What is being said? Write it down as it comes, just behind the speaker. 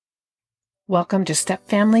Welcome to Step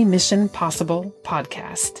Family Mission Possible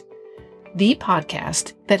podcast, the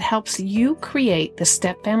podcast that helps you create the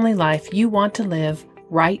step family life you want to live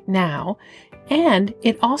right now, and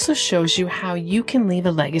it also shows you how you can leave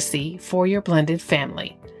a legacy for your blended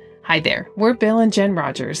family. Hi there, we're Bill and Jen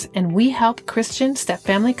Rogers, and we help Christian step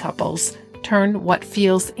family couples turn what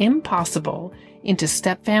feels impossible into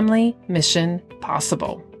step family mission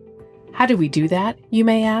possible. How do we do that, you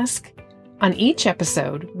may ask? On each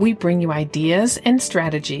episode, we bring you ideas and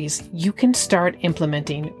strategies you can start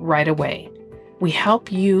implementing right away. We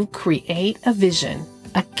help you create a vision,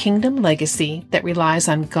 a kingdom legacy that relies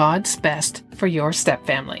on God's best for your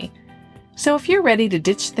stepfamily. So if you're ready to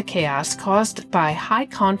ditch the chaos caused by high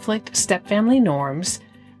conflict stepfamily norms,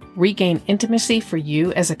 regain intimacy for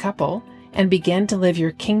you as a couple, and begin to live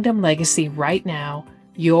your kingdom legacy right now,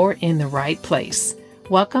 you're in the right place.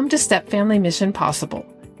 Welcome to Step Family Mission Possible.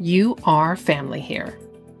 You are family here.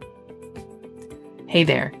 Hey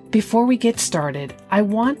there, before we get started, I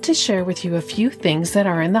want to share with you a few things that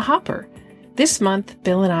are in the hopper. This month,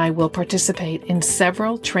 Bill and I will participate in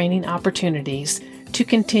several training opportunities to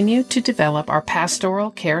continue to develop our pastoral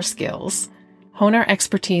care skills, hone our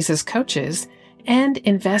expertise as coaches, and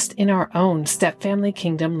invest in our own Step Family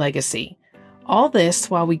Kingdom legacy. All this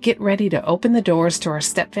while we get ready to open the doors to our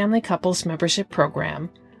Step Family Couples membership program,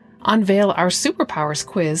 unveil our Superpowers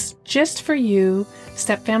quiz just for you,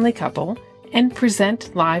 step family couple, and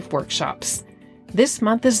present live workshops. This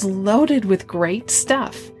month is loaded with great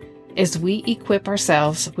stuff. As we equip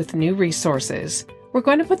ourselves with new resources, we're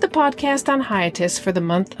going to put the podcast on hiatus for the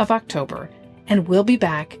month of October, and we'll be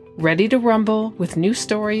back ready to rumble with new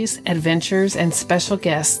stories, adventures, and special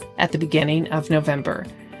guests at the beginning of November.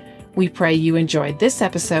 We pray you enjoyed this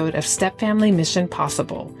episode of Step Family Mission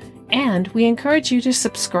Possible, and we encourage you to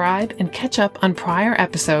subscribe and catch up on prior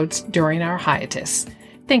episodes during our hiatus.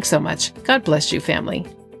 Thanks so much. God bless you, family.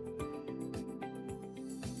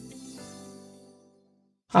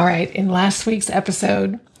 All right, in last week's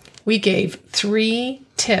episode, we gave 3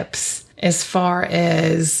 tips as far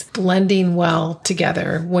as blending well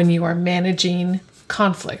together when you are managing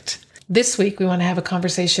conflict. This week, we want to have a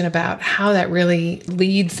conversation about how that really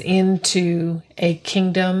leads into a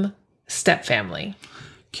kingdom step family.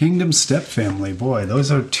 Kingdom step family, boy, those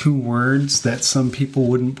are 2 words that some people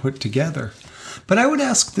wouldn't put together. But I would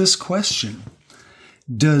ask this question: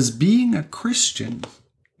 does being a Christian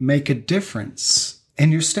make a difference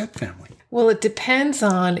in your step family? Well, it depends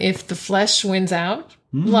on if the flesh wins out,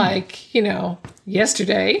 like,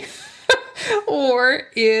 yesterday, or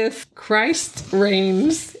if Christ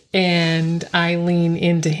reigns and I lean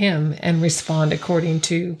into him and respond according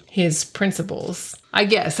to his principles. I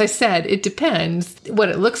guess I said it depends. What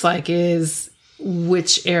it looks like is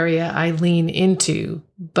which area I lean into,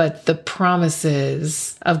 but the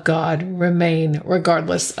promises of God remain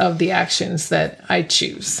regardless of the actions that I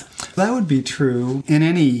choose. That would be true in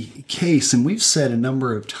any case. And we've said a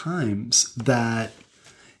number of times that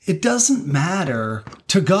it doesn't matter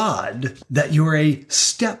to God that you're a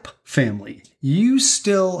step family. You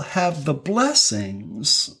still have the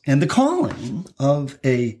blessings and the calling of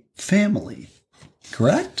a family.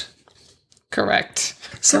 Correct? Correct.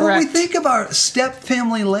 So when we think about step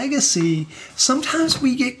family legacy, sometimes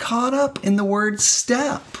we get caught up in the word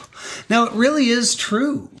step. Now, it really is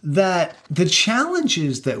true that the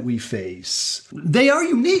challenges that we face, they are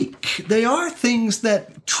unique. They are things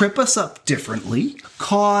that trip us up differently,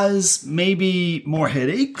 cause maybe more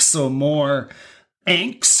headaches or more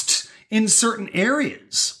angst in certain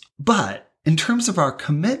areas. But in terms of our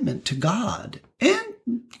commitment to God and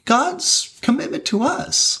God's commitment to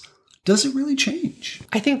us, does it really change?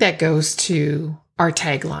 I think that goes to our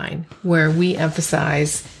tagline, where we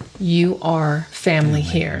emphasize, you are family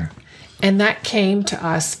here. And that came to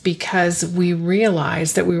us because we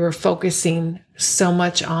realized that we were focusing so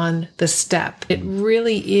much on the step. It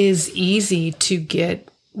really is easy to get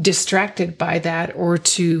distracted by that or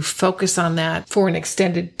to focus on that for an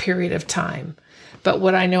extended period of time. But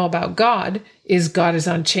what I know about God is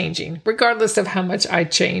unchanging. Regardless of how much I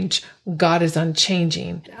change, God is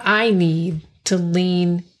unchanging. I need to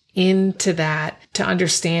lean into that to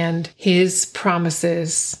understand his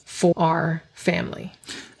promises for our family.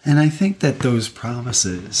 And I think that those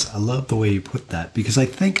promises, I love the way you put that, because I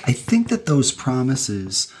think that those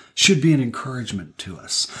promises should be an encouragement to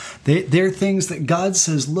us. They're things that God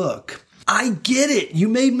says, look, I get it. You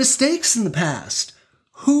made mistakes in the past.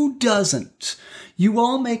 Who doesn't? You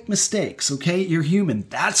all make mistakes, okay? You're human.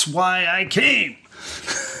 That's why I came.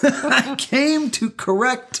 I came to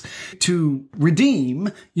correct, to redeem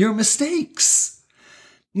your mistakes.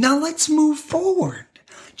 Now let's move forward.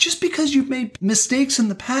 just because you've made mistakes in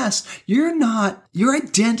the past, your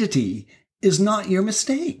identity is not your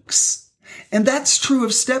mistakes. And that's true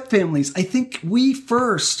of step families. I think if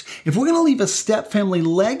we're going to leave a step family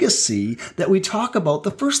legacy that we talk about,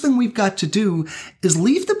 the first thing we've got to do is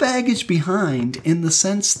leave the baggage behind, in the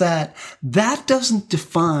sense that that doesn't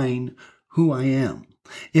define who I am.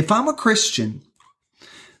 If I'm a Christian,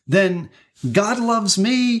 then God loves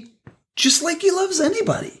me just like he loves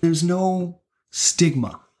anybody. There's no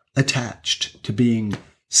stigma attached to being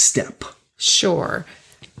step. Sure.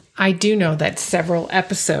 I do know that several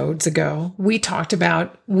episodes ago, we talked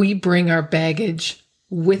about we bring our baggage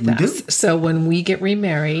with us. So when we get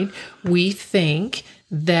remarried, we think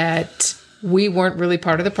that we weren't really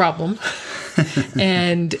part of the problem.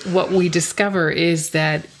 And what we discover is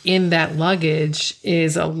that in that luggage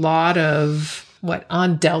is a lot of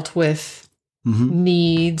undealt with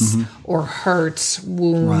needs or hurts,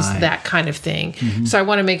 wounds, that kind of thing. So I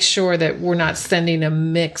want to make sure that we're not sending a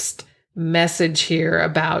mixed message here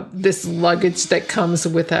about this luggage that comes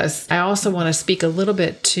with us. I also want to speak a little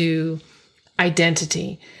bit to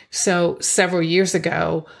identity. So several years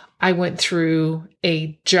ago, I went through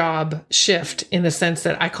a job shift, in the sense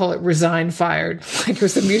that I call it resign, fired. Like it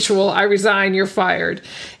was a mutual, I resign, you're fired.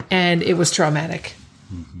 And it was traumatic.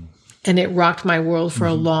 And it rocked my world for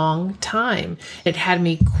a long time. It had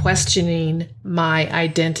me questioning my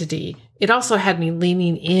identity. It also had me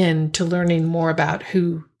leaning in to learning more about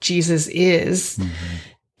who Jesus is.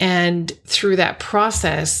 And through that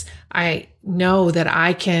process, I know that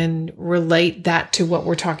I can relate that to what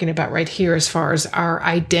we're talking about right here, as far as our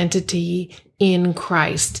identity in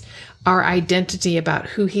Christ. Our identity about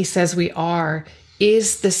who he says we are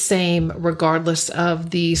is the same regardless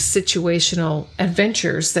of the situational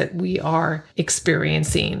adventures that we are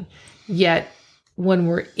experiencing. Yet when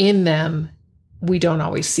we're in them, we don't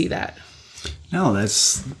always see that. No,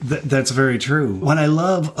 that's very true. What I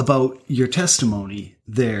love about your testimony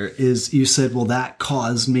there is you said, well, that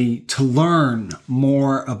caused me to learn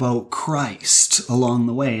more about Christ along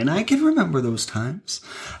the way. And I can remember those times.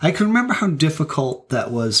 I can remember how difficult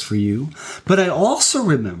that was for you. But I also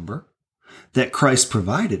remember that Christ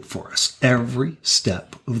provided for us every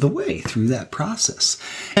step of the way through that process.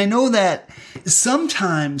 I know that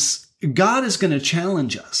sometimes God is going to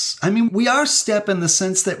challenge us. I mean, we are step in the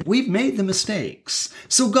sense that we've made the mistakes.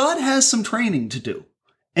 So God has some training to do,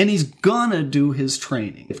 and he's going to do his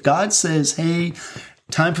training. If God says, hey,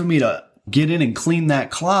 time for me to get in and clean that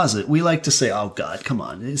closet, we like to say, oh, God, come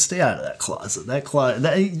on, stay out of that closet.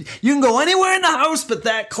 You can go anywhere in the house but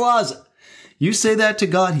that closet. You say that to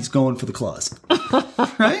God, he's going for the closet,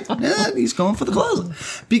 right? Yeah, he's going for the closet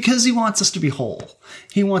because he wants us to be whole.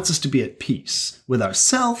 He wants us to be at peace with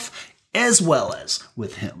ourselves as well as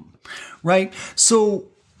with him, right? So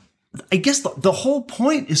I guess the whole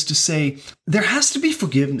point is to say there has to be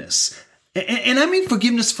forgiveness. And I mean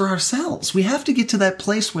forgiveness for ourselves. We have to get to that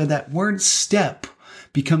place where that word step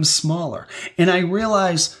becomes smaller. And I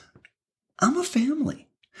realize I'm a family.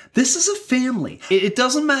 This is a family. It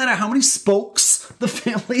doesn't matter how many spokes the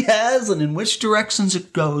family has and in which directions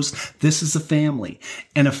it goes. This is a family.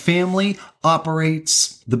 And a family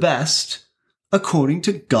operates the best according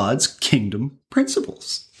to God's kingdom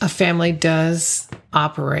principles. A family does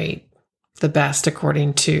operate the best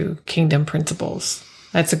according to kingdom principles.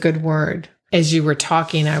 That's a good word. As you were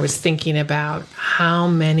talking, I was thinking about how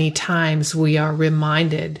many times we are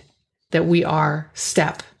reminded that we are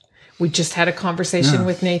step. We just had a conversation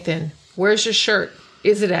with Nathan. Where's your shirt?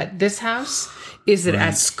 Is it at this house? Is it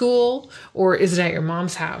at school? Or is it at your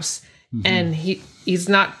mom's house? And he's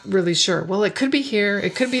not really sure. Well, it could be here,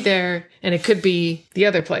 it could be there, and it could be the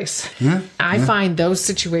other place. I find those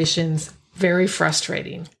situations very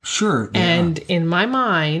frustrating. Sure. And in my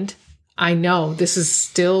mind, I know this is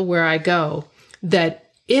still where I go, that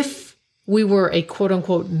if we were a quote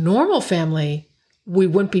unquote normal family, we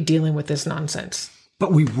wouldn't be dealing with this nonsense.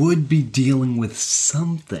 But we would be dealing with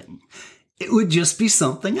something. It would just be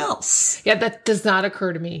something else. Yeah, that does not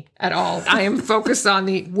occur to me at all. I am focused on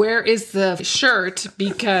where is the shirt,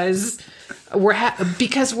 because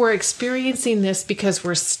we're experiencing this because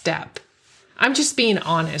we're step. I'm just being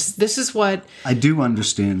honest. This is what I do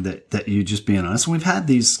understand, that you're just being honest. We've had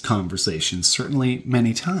these conversations certainly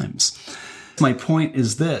many times. My point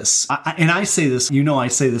is this, and I say this, I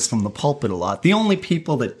say this from the pulpit a lot. The only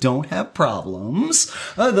people that don't have problems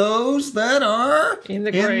are those that are in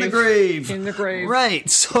the grave. In the grave. Right.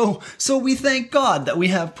 So we thank God that we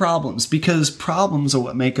have problems, because problems are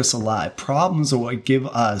what make us alive. Problems are what give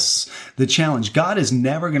us the challenge. God is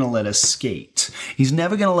never going to let us skate. He's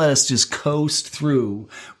never going to let us just coast through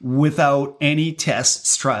without any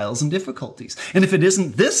tests, trials, and difficulties. And if it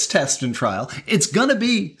isn't this test and trial, it's going to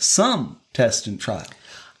be some test and trial.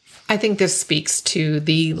 I think this speaks to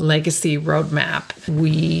the legacy roadmap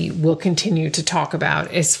we will continue to talk about,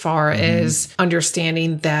 as far as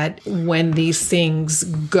understanding that when these things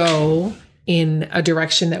go in a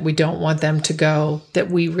direction that we don't want them to go, that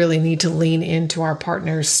we really need to lean into our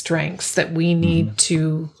partner's strengths, that we need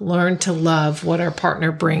to learn to love what our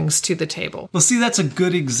partner brings to the table. Well, see, that's a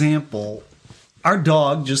good example. Our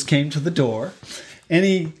dog just came to the door, and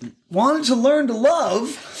he wanted to learn to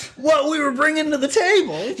love what we were bringing to the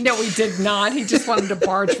table. No, he did not. He just wanted to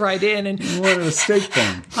barge right in and he wanted a steak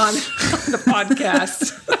bun on the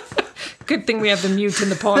podcast. Good thing we have the mute and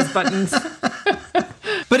the pause buttons.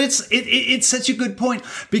 But it's such a good point,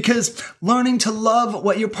 because learning to love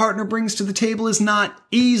what your partner brings to the table is not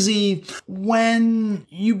easy when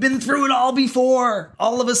you've been through it all before.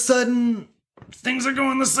 All of a sudden, things are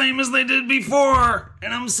going the same as they did before,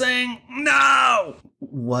 and I'm saying, no!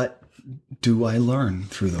 What do I learn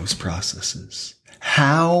through those processes?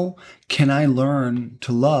 How can I learn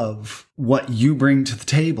to love what you bring to the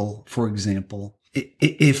table, for example,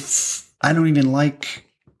 if I don't even like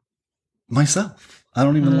myself? I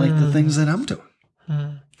don't even like the things that I'm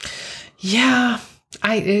doing. Yeah,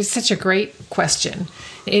 it's such a great question.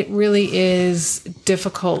 It really is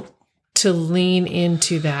difficult to lean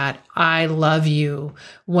into that I love you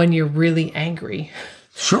when you're really angry.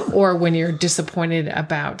 Sure. Or when you're disappointed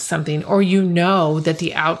about something, or that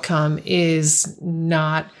the outcome is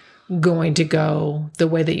not going to go the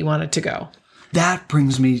way that you want it to go. That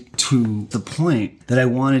brings me to the point that I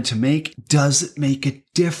wanted to make. Does it make a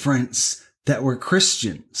difference that we're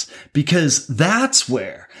Christians? Because that's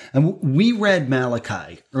where, and we read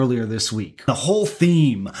Malachi earlier this week. The whole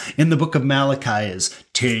theme in the book of Malachi is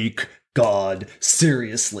take God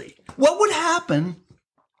seriously. What would happen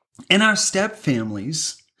in our step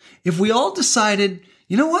families if we all decided,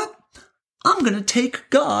 you know what? I'm going to take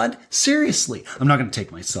God seriously. I'm not going to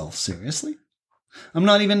take myself seriously. I'm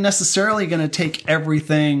not even necessarily going to take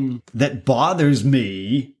everything that bothers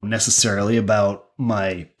me necessarily about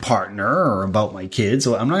my partner or about my kids.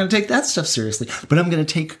 So I'm not going to take that stuff seriously, but I'm going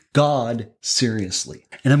to take God seriously.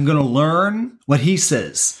 And I'm going to learn what he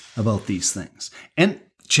says about these things. And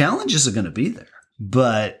challenges are going to be there,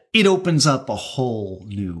 but it opens up a whole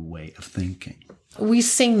new way of thinking. We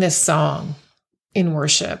sing this song in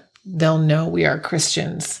worship. They'll know we are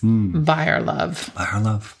Christians by our love. By our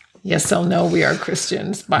love. Yes, they'll know we are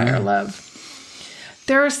Christians by our love.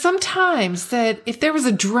 There are some times that if there was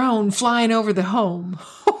a drone flying over the home,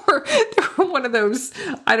 or there were one of those,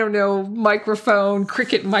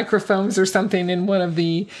 cricket microphones or something in one of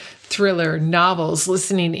the thriller novels,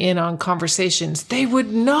 listening in on conversations, they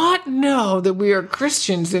would not know that we are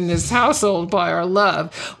Christians in this household by our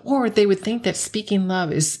love. Or they would think that speaking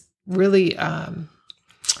love is really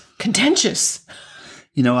contentious.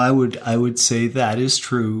 I would say that is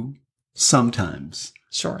true sometimes.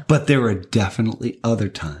 Sure. But there are definitely other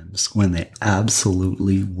times when they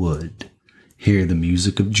absolutely would hear the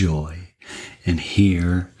music of joy and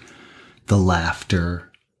hear the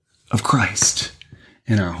laughter of Christ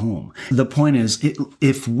in our home. The point is,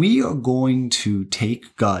 if we are going to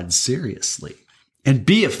take God seriously and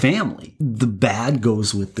be a family, the bad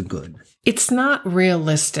goes with the good. It's not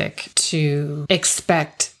realistic to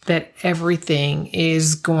expect that everything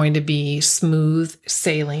is going to be smooth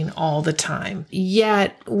sailing all the time.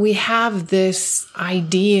 Yet we have this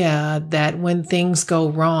idea that when things go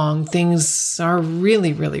wrong, things are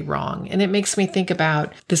really, really wrong. And it makes me think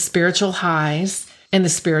about the spiritual highs and the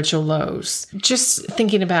spiritual lows. Just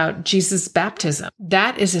thinking about Jesus' baptism,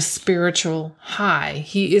 that is a spiritual high.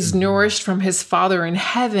 He is nourished from his Father in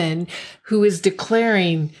heaven, who is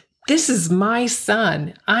declaring, "This is my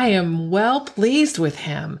son. I am well pleased with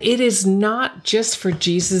him." It is not just for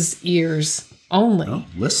Jesus' ears only. Oh,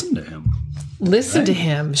 listen to him. Listen to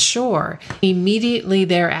him, sure. Immediately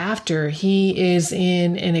thereafter, he is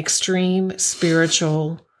in an extreme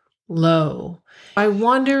spiritual low. I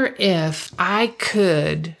wonder if I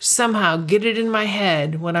could somehow get it in my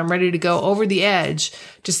head when I'm ready to go over the edge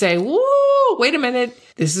to say, whoa, wait a minute.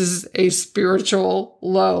 This is a spiritual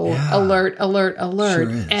low. Yeah. Alert, alert,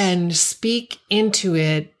 alert. Sure, and speak into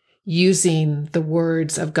it using the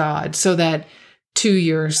words of God so that to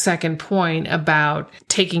your second point about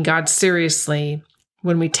taking God seriously,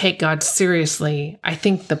 when we take God seriously, I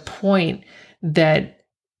think the point that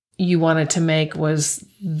you wanted to make was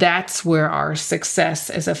that's where our success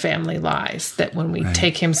as a family lies. That when we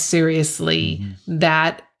take him seriously,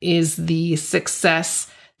 that is the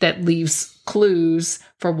success that leaves clues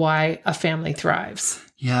for why a family thrives.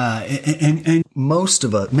 Yeah, and most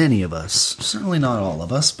of us, many of us, certainly not all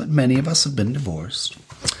of us, but many of us have been divorced.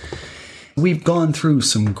 We've gone through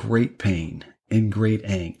some great pain and great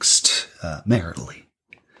angst maritally.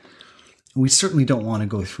 We certainly don't want to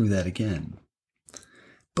go through that again.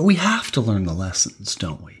 But we have to learn the lessons,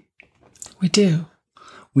 don't we? We do.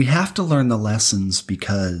 We have to learn the lessons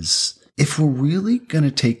because if we're really going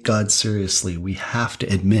to take God seriously, we have to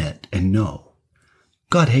admit and know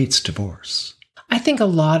God hates divorce. I think a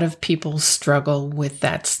lot of people struggle with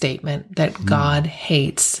that statement that God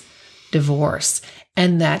hates divorce,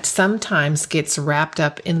 and that sometimes gets wrapped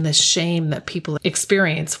up in the shame that people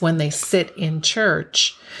experience when they sit in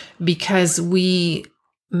church because we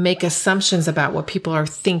make assumptions about what people are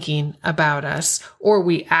thinking about us, or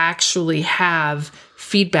we actually have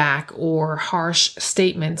feedback or harsh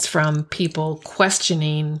statements from people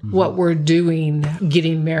questioning what we're doing,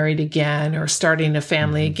 getting married again or starting a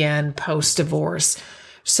family again post-divorce.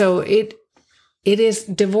 So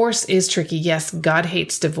divorce is tricky. Yes, God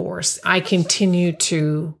hates divorce. I continue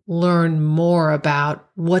to learn more about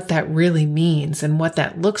what that really means and what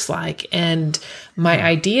that looks like. And my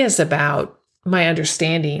ideas about my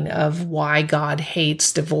understanding of why God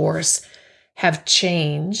hates divorce have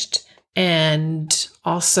changed. And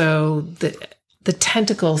also the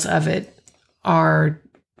tentacles of it are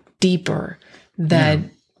deeper, that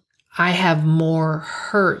I have more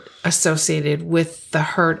hurt associated with the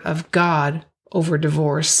hurt of God over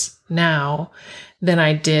divorce now than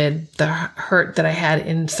I did the hurt that I had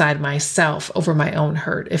inside myself over my own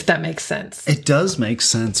hurt, if that makes sense. It does make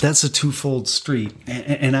sense. That's a twofold street.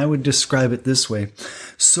 And I would describe it this way.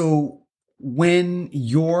 So when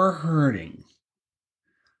you're hurting,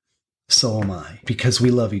 so am I, because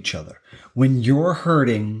we love each other. When you're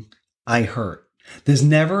hurting, I hurt. There's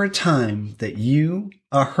never a time that you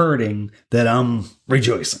are hurting that I'm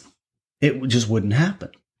rejoicing. It just wouldn't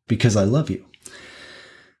happen because I love you.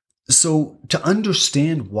 So to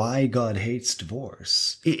understand why God hates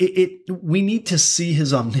divorce, we need to see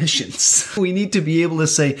his omniscience. We need to be able to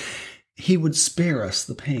say, he would spare us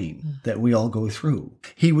the pain that we all go through.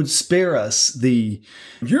 He would spare us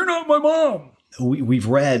you're not my mom. We've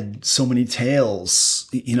read so many tales,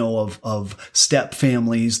 of step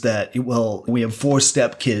families that, we have 4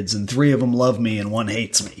 step kids and 3 of them love me and 1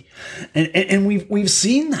 hates me. And we've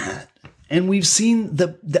seen that. And we've seen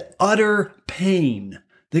the utter pain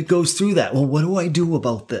that goes through that. Well, what do I do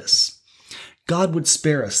about this? God would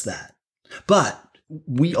spare us that. But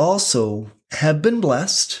we also have been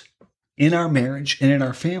blessed in our marriage and in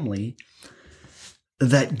our family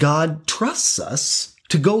that God trusts us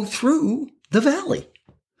to go through the valley.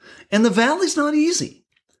 And the valley's not easy.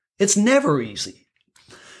 It's never easy.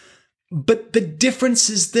 But the difference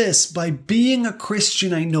is this: by being a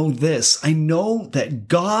Christian, I know this. I know that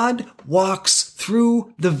God walks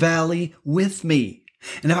through the valley with me.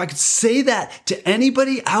 And if I could say that to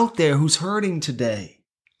anybody out there who's hurting today,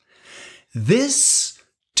 this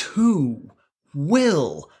too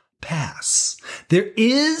will pass. There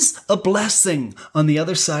is a blessing on the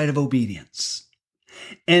other side of obedience.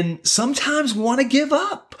 And sometimes we want to give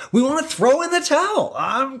up. We want to throw in the towel.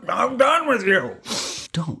 I'm done with you.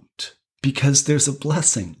 Don't, because there's a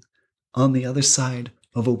blessing on the other side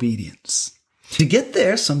of obedience. To get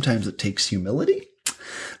there, sometimes it takes humility.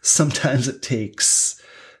 Sometimes it takes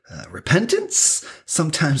repentance.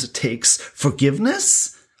 Sometimes it takes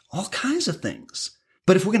forgiveness. All kinds of things.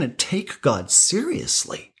 But if we're going to take God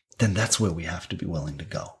seriously, then that's where we have to be willing to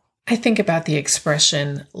go. I think about the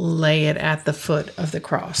expression, lay it at the foot of the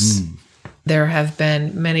cross. There have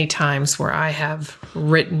been many times where I have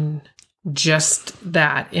written just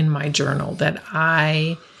that in my journal, that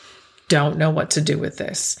I don't know what to do with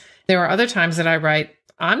this. There are other times that I write,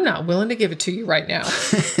 I'm not willing to give it to you right now.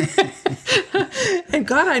 And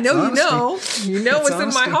God, I know you know what's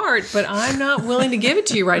in my heart, but I'm not willing to give it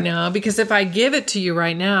to you right now, because if I give it to you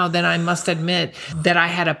right now, then I must admit that I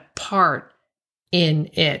had a part in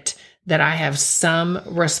it, that I have some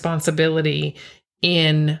responsibility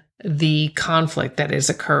in the conflict that is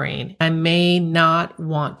occurring. I may not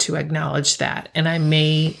want to acknowledge that. And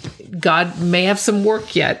God may have some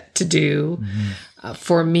work yet to do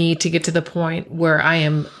for me to get to the point where I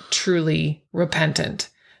am truly repentant,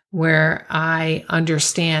 where I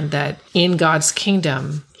understand that in God's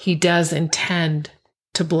kingdom, He does intend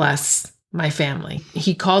to bless my family.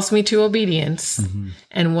 He calls me to obedience.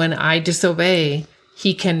 And when I disobey,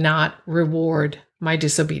 he cannot reward my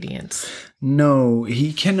disobedience. No,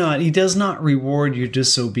 he cannot. He does not reward your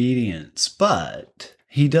disobedience, but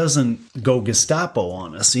he doesn't go Gestapo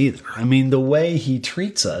on us either. I mean, the way he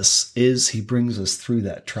treats us is he brings us through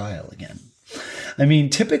that trial again. I mean,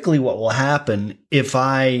 typically what will happen if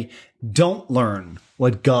I don't learn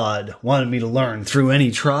what God wanted me to learn through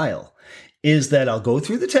any trial is that I'll go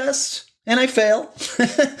through the test and I fail.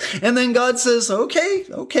 And then God says,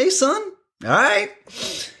 okay, son. All right,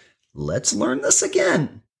 let's learn this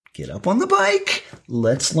again. Get up on the bike.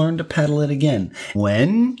 Let's learn to pedal it again.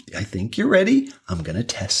 When I think you're ready, I'm going to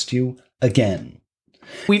test you again.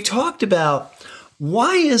 We've talked about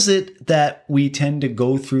why is it that we tend to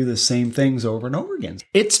go through the same things over and over again?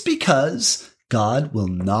 It's because God will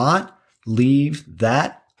not leave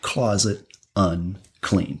that closet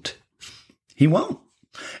uncleaned. He won't.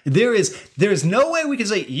 There is no way we can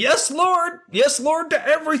say, yes, Lord to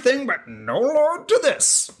everything, but no, Lord, to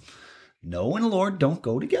this. No and Lord don't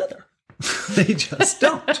go together. They just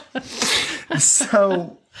don't.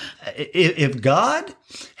 So if God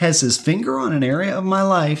has his finger on an area of my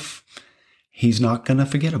life, he's not going to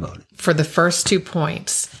forget about it. For the first 2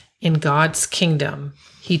 points, in God's kingdom,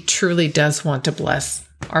 he truly does want to bless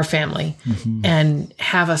our family and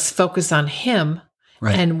have us focus on him.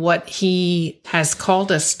 Right. And what he has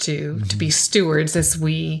called us to be stewards as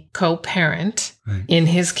we co-parent in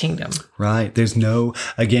his kingdom. Right. There's no,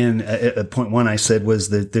 again, point one I said was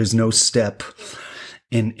that there's no step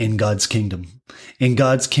in God's kingdom. In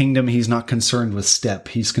God's kingdom, he's not concerned with step.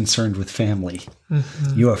 He's concerned with family.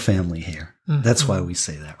 You are family here. That's why we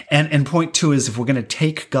say that. And point two is if we're going to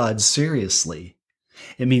take God seriously,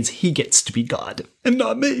 it means he gets to be God and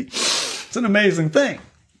not me. It's an amazing thing.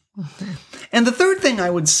 And the third thing I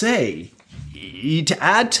would say to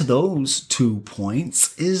add to those 2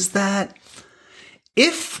 points is that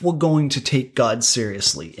if we're going to take God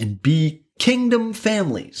seriously and be kingdom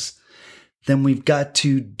families, then we've got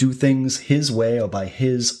to do things his way or by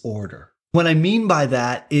his order. What I mean by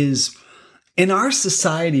that is in our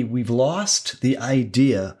society, we've lost the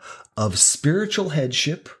idea of spiritual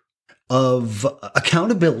headship, of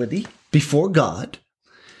accountability before God,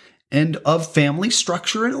 and of family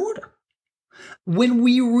structure and order. When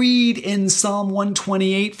we read in Psalm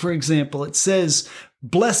 128, for example, it says,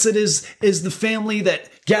 blessed is the family that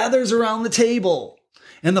gathers around the table,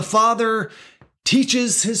 and the father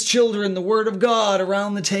teaches his children the word of God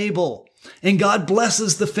around the table, and God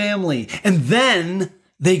blesses the family, and then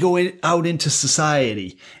they go out into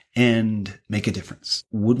society and make a difference.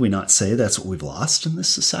 Would we not say that's what we've lost in this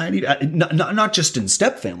society? Not just in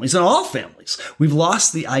step families, in all families. We've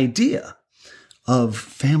lost the idea of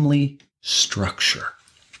family structure.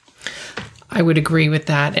 I would agree with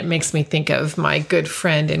that. It makes me think of my good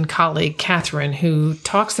friend and colleague, Catherine, who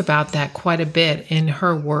talks about that quite a bit in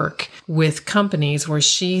her work with companies where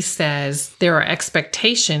she says there are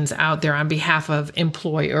expectations out there on behalf of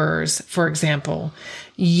employers, for example,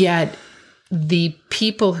 yet the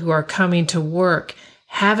people who are coming to work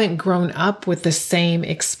haven't grown up with the same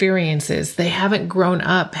experiences. They haven't grown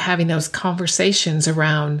up having those conversations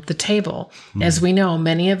around the table. As we know,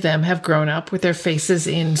 many of them have grown up with their faces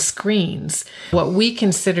in screens. What we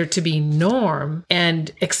consider to be norm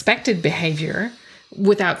and expected behavior,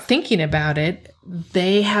 without thinking about it,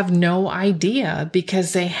 they have no idea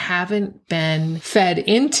because they haven't been fed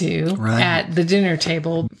into at the dinner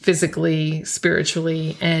table physically,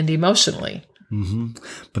 spiritually, and emotionally.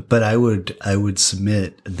 But I would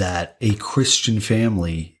submit that a Christian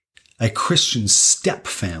family, a Christian step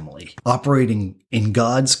family operating in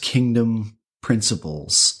God's kingdom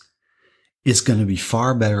principles is going to be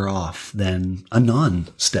far better off than a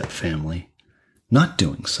non-step family not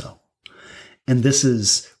doing so. And this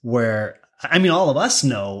is where, I mean, all of us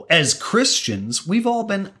know as Christians, we've all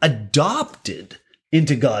been adopted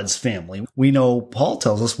into God's family. We know Paul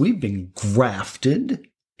tells us we've been grafted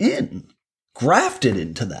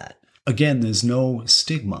into that. Again, there's no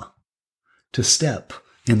stigma to step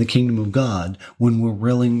in the kingdom of God when we're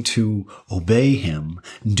willing to obey him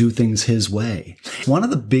and do things his way. One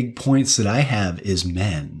of the big points that I have is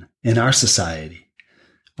men in our society,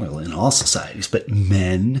 well, in all societies, but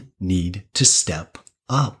men need to step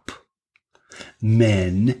up.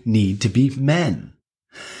 Men need to be men.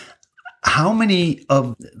 How many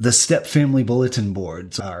of the step family bulletin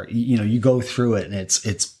boards are, you go through it and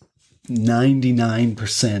it's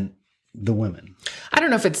 99% the women? I don't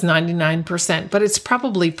know if it's 99%, but it's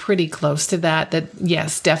probably pretty close to that. That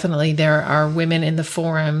yes, definitely there are women in the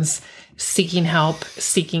forums seeking help,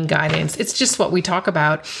 seeking guidance. It's just what we talk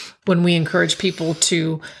about when we encourage people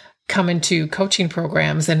to come into coaching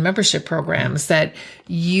programs and membership programs, that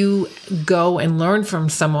you go and learn from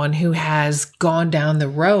someone who has gone down the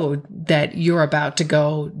road that you're about to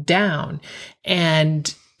go down.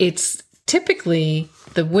 And it's typically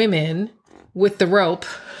the women with the rope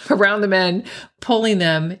around the men, pulling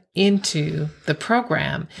them into the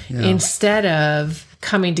program instead of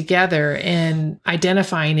coming together and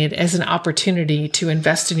identifying it as an opportunity to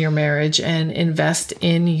invest in your marriage and invest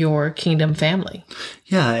in your kingdom family.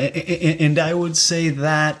 Yeah, and I would say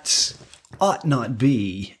that ought not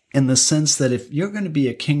be, in the sense that if you're going to be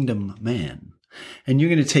a kingdom man and you're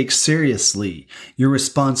going to take seriously your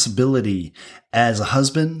responsibility as a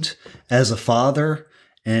husband, as a father,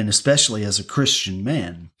 and especially as a Christian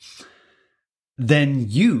man, then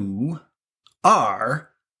you are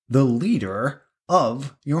the leader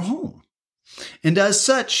of your home. And as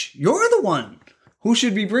such, you're the one who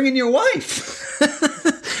should be bringing your wife.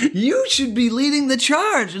 You should be leading the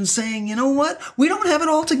charge and saying, you know what? We don't have it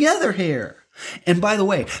all together here. And by the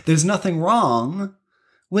way, there's nothing wrong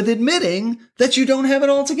with admitting that you don't have it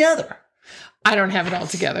all together. I don't have it all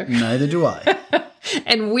together. Neither do I.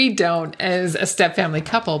 And we don't as a step-family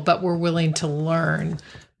couple, but we're willing to learn.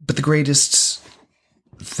 But the greatest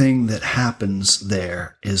thing that happens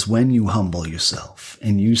there is when you humble yourself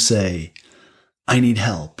and you say, I need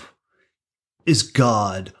help, is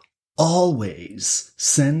God always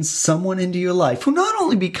sends someone into your life who not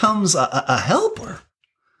only becomes a helper,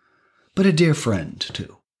 but a dear friend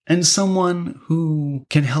too, and someone who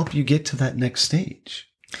can help you get to that next stage.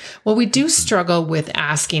 Well, we do struggle with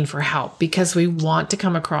asking for help because we want to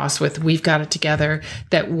come across with, we've got it together,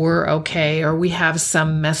 that we're okay, or we have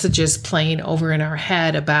some messages playing over in our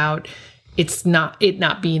head about it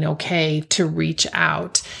not being okay to reach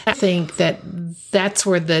out. I think that's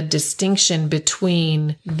where the distinction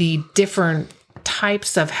between the different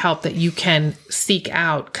types of help that you can seek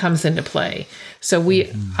out comes into play. So we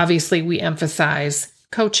emphasize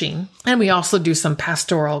coaching, and we also do some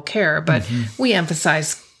pastoral care, but we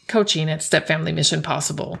emphasize coaching at Step Family Mission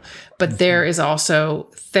Possible. But there is also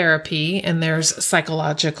therapy and there's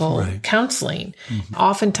psychological counseling.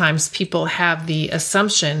 Oftentimes people have the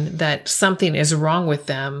assumption that something is wrong with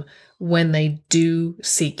them when they do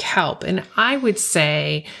seek help. And I would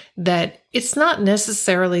say that it's not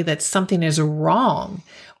necessarily that something is wrong.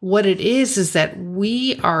 What it is that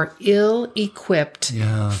we are ill-equipped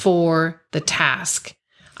for the task.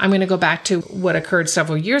 I'm going to go back to what occurred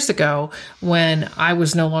several years ago when I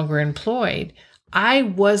was no longer employed. I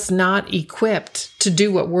was not equipped to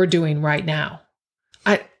do what we're doing right now.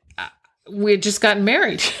 We had just gotten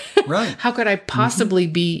married. Right. How could I possibly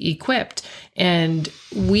be equipped? And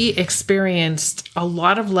we experienced a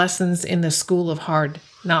lot of lessons in the school of hard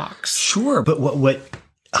knocks. Sure. But what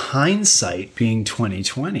hindsight being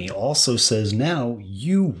 2020 also says now,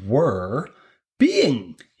 you were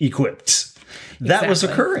being equipped. That was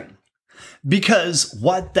occurring. Because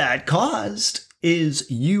what that caused is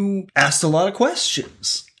you asked a lot of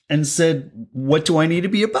questions and said, what do I need to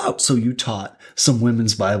be about? So you taught some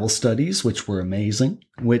women's Bible studies, which were amazing,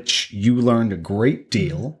 which you learned a great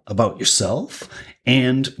deal about yourself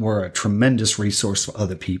and were a tremendous resource for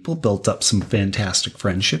other people, built up some fantastic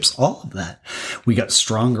friendships, all of that. We got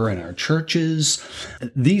stronger in our churches.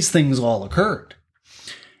 These things all occurred.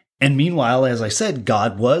 And meanwhile, as I said,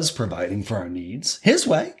 God was providing for our needs His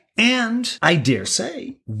way. And I dare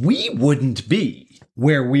say we wouldn't be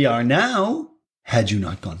where we are now had you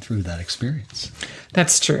not gone through that experience.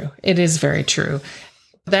 That's true. It is very true.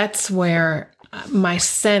 That's where my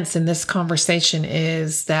sense in this conversation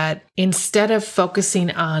is that instead of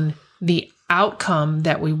focusing on the outcome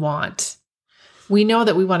that we want, we know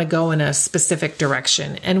that we want to go in a specific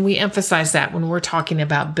direction. And we emphasize that when we're talking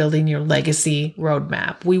about building your legacy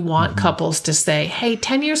roadmap. We want couples to say, hey,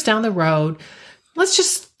 10 years down the road, let's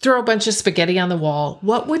just throw a bunch of spaghetti on the wall.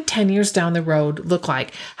 What would 10 years down the road look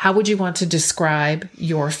like? How would you want to describe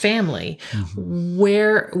your family?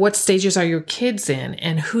 What stages are your kids in?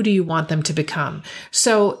 And who do you want them to become?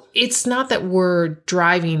 So it's not that we're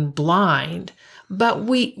driving blind, but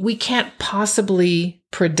we can't possibly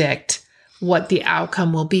predict what the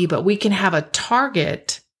outcome will be, but we can have a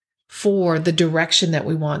target for the direction that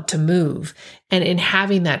we want to move. And in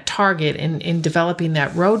having that target and in developing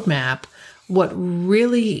that roadmap, what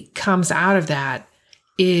really comes out of that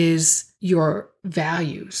is your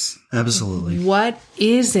values. Absolutely. What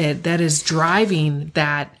is it that is driving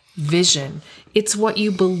that vision? It's what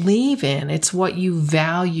you believe in. It's what you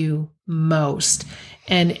value most.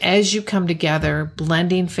 And as you come together,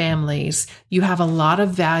 blending families, you have a lot of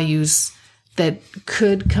values that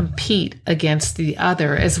could compete against the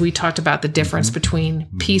other, as we talked about the difference between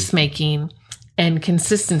peacemaking and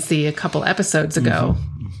consistency a couple episodes ago,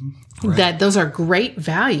 Right. that those are great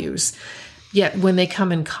values. Yet when they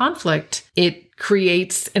come in conflict, it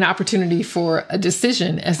creates an opportunity for a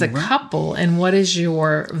decision as a couple. And what is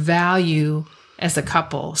your value as a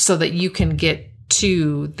couple so that you can get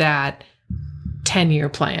to that 10-year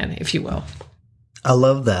plan, if you will. I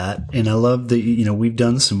love that. And I love that, we've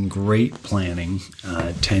done some great planning,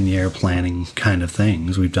 10-year planning kind of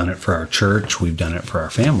things. We've done it for our church. We've done it for our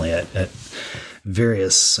family at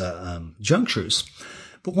various junctures.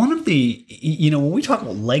 But one of the, when we talk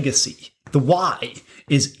about legacy, the why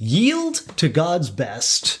is yield to God's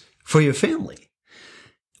best for your family.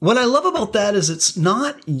 What I love about that is it's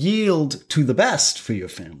not yield to the best for your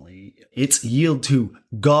family. It's yield to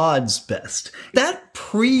God's best. That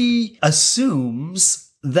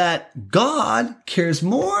assumes that God cares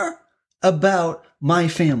more about my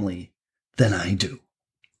family than I do.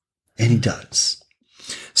 And he does.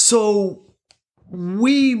 So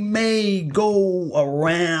we may go a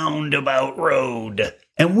roundabout road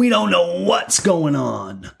and we don't know what's going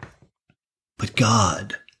on. But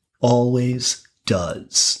God always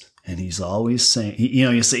does. And he's always saying,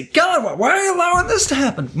 you say, God, why are you allowing this to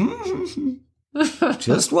happen?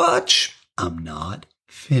 Just watch. I'm not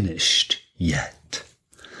finished yet.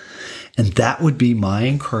 And that would be my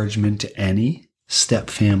encouragement to any step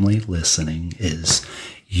family listening is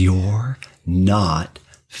you're not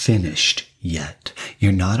finished yet.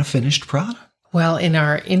 You're not a finished product. Well, in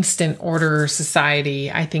our instant order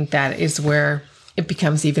society, I think that is where it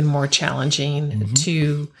becomes even more challenging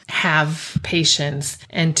to have patience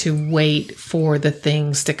and to wait for the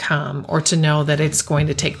things to come, or to know that it's going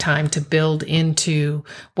to take time to build into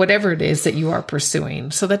whatever it is that you are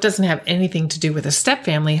pursuing. So that doesn't have anything to do with a step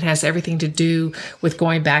family. It has everything to do with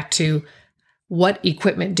going back to what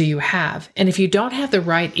equipment do you have? And if you don't have the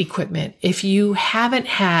right equipment, if you haven't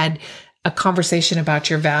had a conversation about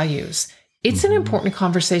your values, it's an important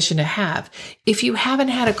conversation to have. If you haven't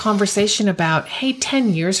had a conversation about, hey,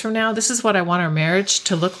 10 years from now, this is what I want our marriage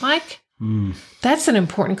to look like, that's an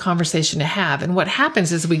important conversation to have. And what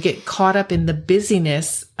happens is we get caught up in the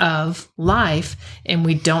busyness of life and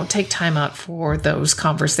we don't take time out for those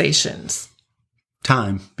conversations.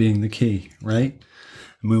 Time being the key, right?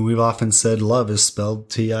 I mean, we've often said love is spelled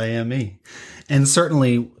T-I-M-E. And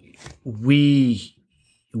certainly we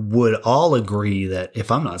would all agree that if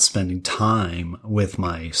I'm not spending time with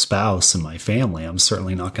my spouse and my family, I'm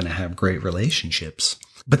certainly not going to have great relationships.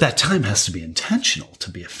 But that time has to be intentional to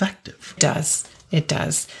be effective. It does. It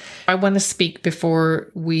does. I want to speak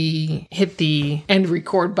before we hit the end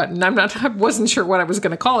record button. I wasn't sure what I was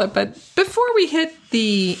going to call it, but before we hit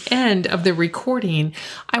the end of the recording,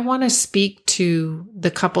 I want to speak to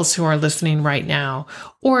the couples who are listening right now,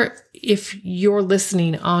 or if you're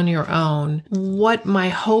listening on your own, what my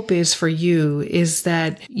hope is for you is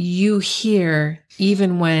that you hear,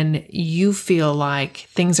 even when you feel like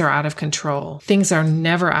things are out of control, things are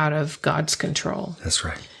never out of God's control. That's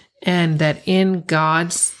right. And that in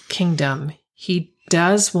God's kingdom, he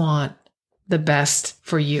does want the best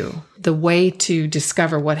for you. The way to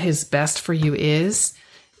discover what his best for you is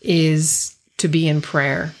to be in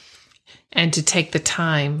prayer and to take the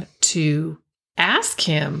time to ask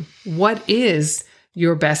him, what is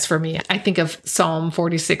your best for me? I think of Psalm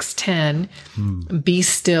 46:10, be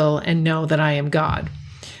still and know that I am God.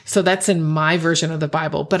 So that's in my version of the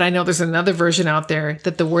Bible, but I know there's another version out there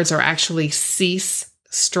that the words are actually cease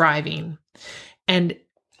striving. And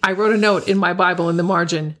I wrote a note in my Bible in the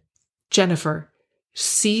margin, Jennifer,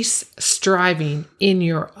 cease striving in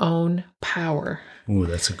your own power. Ooh,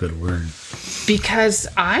 that's a good word. Because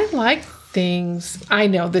I like things, I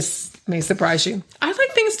know this may surprise you, I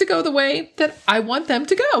like things to go the way that I want them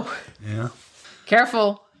to go. Yeah.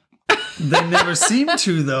 Careful. They never seem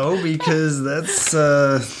to, though, because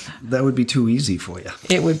that would be too easy for you.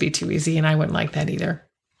 It would be too easy, and I wouldn't like that either.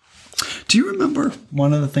 Do you remember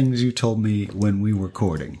one of the things you told me when we were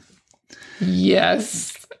courting?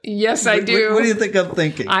 Yes. Yes, I do. What do you think I'm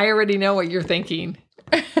thinking? I already know what you're thinking.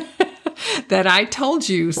 That I told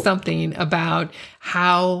you something about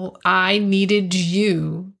how I needed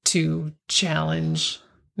you to challenge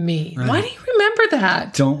me. Right. Why do you remember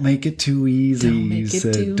that? Don't make it too easy. You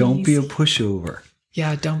said, don't be a pushover.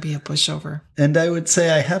 Yeah, don't be a pushover. And I would say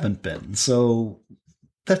I haven't been. So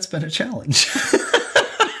that's been a challenge.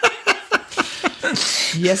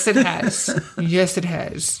 Yes, it has. Yes, it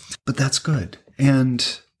has. But that's good.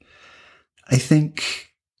 And I think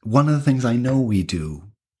one of the things I know we do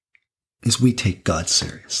is we take God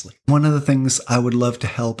seriously. One of the things I would love to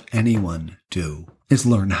help anyone do is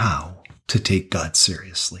learn how to take God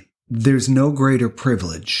seriously. There's no greater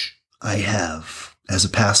privilege I have as a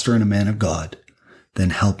pastor and a man of God than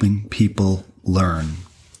helping people learn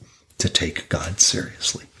to take God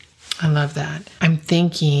seriously. I love that. I'm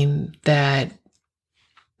thinking that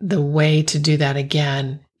the way to do that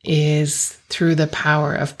again is through the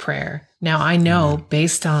power of prayer. Now, I know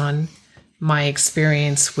based on my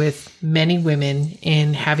experience with many women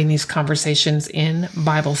in having these conversations in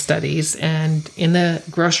Bible studies and in the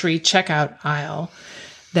grocery checkout aisle,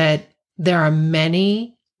 that there are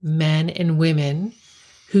many men and women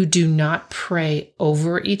who do not pray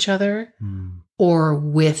over each other or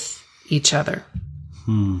with each other.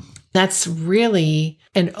 That's really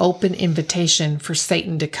an open invitation for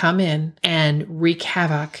Satan to come in and wreak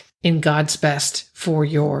havoc in God's best for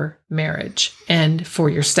your marriage and for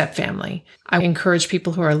your stepfamily. I encourage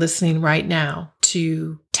people who are listening right now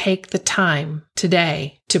to take the time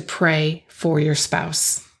today to pray for your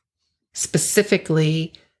spouse.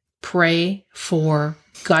 Specifically, pray for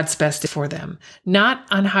God's best for them, not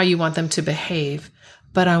on how you want them to behave,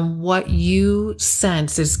 but on what you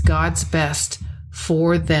sense is God's best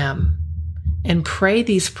for them. And pray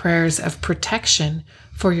these prayers of protection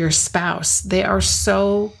for your spouse. They are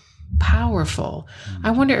so powerful.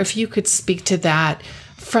 I wonder if you could speak to that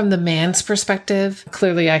from the man's perspective.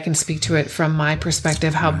 Clearly, I can speak to it from my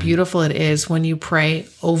perspective, how beautiful it is when you pray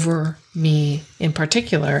over me in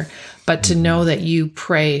particular. But to know that you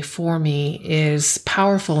pray for me is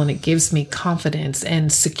powerful, and it gives me confidence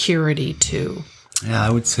and security too. Yeah,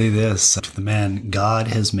 I would say this to the man: God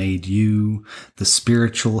has made you the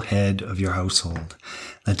spiritual head of your household.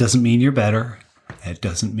 That doesn't mean you're better. It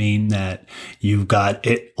doesn't mean that you've got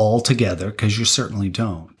it all together, because you certainly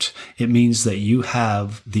don't. It means that you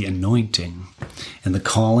have the anointing and the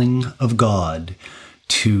calling of God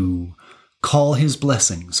to call his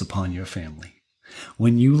blessings upon your family.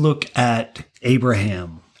 When you look at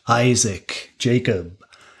Abraham, Isaac, Jacob,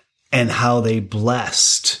 and how they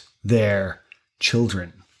blessed their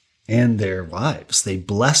children and their wives, they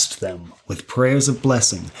blessed them with prayers of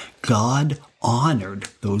blessing. God honored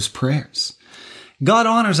those prayers. God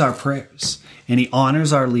honors our prayers, and he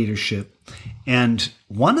honors our leadership. And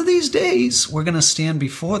one of these days, we're going to stand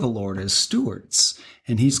before the Lord as stewards,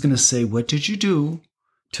 and he's going to say, what did you do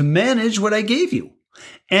to manage what I gave you?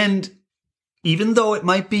 And even though it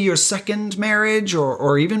might be your second marriage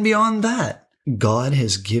or even beyond that, God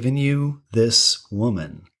has given you this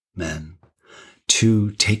woman, men,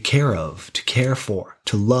 to take care of, to care for,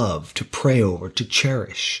 to love, to pray over, to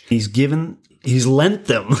cherish. He's lent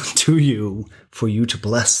them to you for you to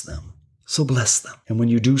bless them. So bless them. And when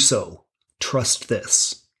you do so, trust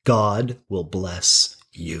this: God will bless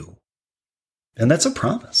you. And that's a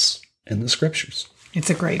promise in the scriptures. It's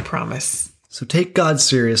a great promise. So take God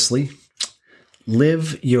seriously.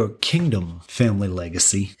 Live your kingdom family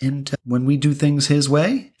legacy. And when we do things his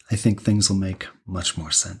way, I think things will make much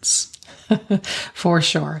more sense. For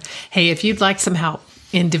sure. Hey, if you'd like some help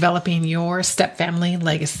in developing your stepfamily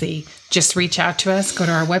legacy, just reach out to us. Go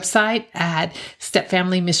to our website at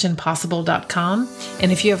stepfamilymissionpossible.com.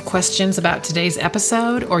 And if you have questions about today's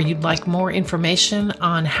episode, or you'd like more information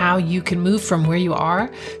on how you can move from where you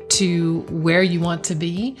are to where you want to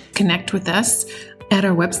be, connect with us at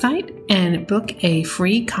our website and book a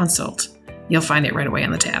free consult. You'll find it right away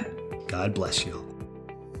on the tab. God bless you.